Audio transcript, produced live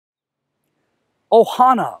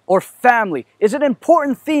Ohana, or family, is an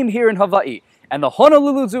important theme here in Hawaii, and the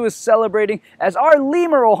Honolulu Zoo is celebrating as our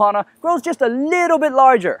lemur Ohana grows just a little bit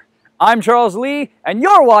larger. I'm Charles Lee, and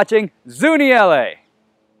you're watching Zoo Niele.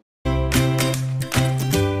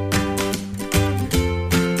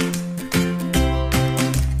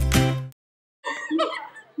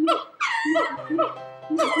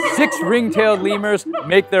 Six ring-tailed lemurs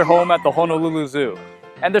make their home at the Honolulu Zoo,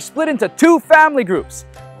 and they're split into two family groups.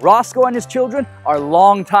 Roscoe and his children are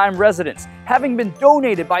longtime residents, having been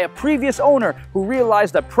donated by a previous owner who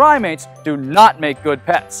realized that primates do not make good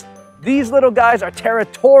pets. These little guys are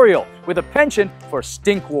territorial, with a penchant for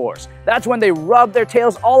stink wars. That's when they rub their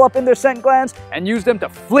tails all up in their scent glands and use them to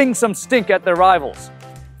fling some stink at their rivals.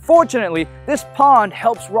 Fortunately, this pond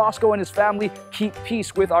helps Roscoe and his family keep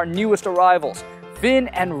peace with our newest arrivals, Finn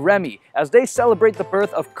and Remy, as they celebrate the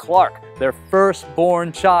birth of Clark, their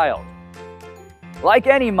firstborn child. Like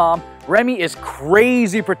any mom, Remy is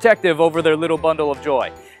crazy protective over their little bundle of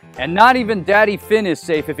joy. And not even Daddy Finn is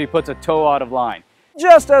safe if he puts a toe out of line.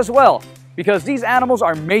 Just as well, because these animals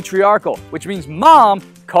are matriarchal, which means mom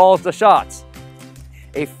calls the shots.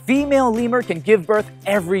 A female lemur can give birth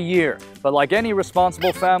every year, but like any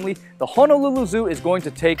responsible family, the Honolulu Zoo is going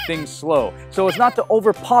to take things slow so as not to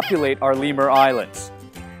overpopulate our lemur islands.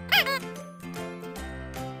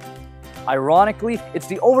 Ironically, it's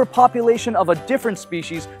the overpopulation of a different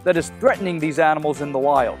species that is threatening these animals in the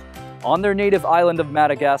wild. On their native island of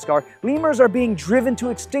Madagascar, lemurs are being driven to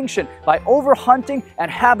extinction by overhunting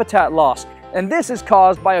and habitat loss, and this is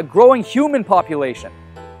caused by a growing human population.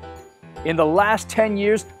 In the last 10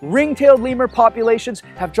 years, ring-tailed lemur populations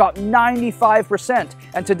have dropped 95%,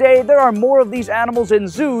 and today there are more of these animals in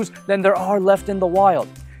zoos than there are left in the wild.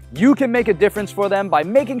 You can make a difference for them by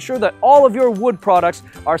making sure that all of your wood products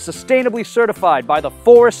are sustainably certified by the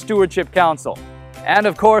Forest Stewardship Council. And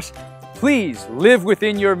of course, please live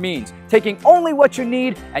within your means, taking only what you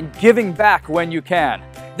need and giving back when you can.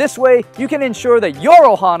 This way, you can ensure that your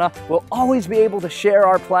Ohana will always be able to share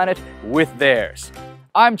our planet with theirs.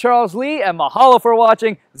 I'm Charles Lee, and mahalo for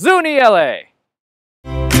watching Zoo Niele!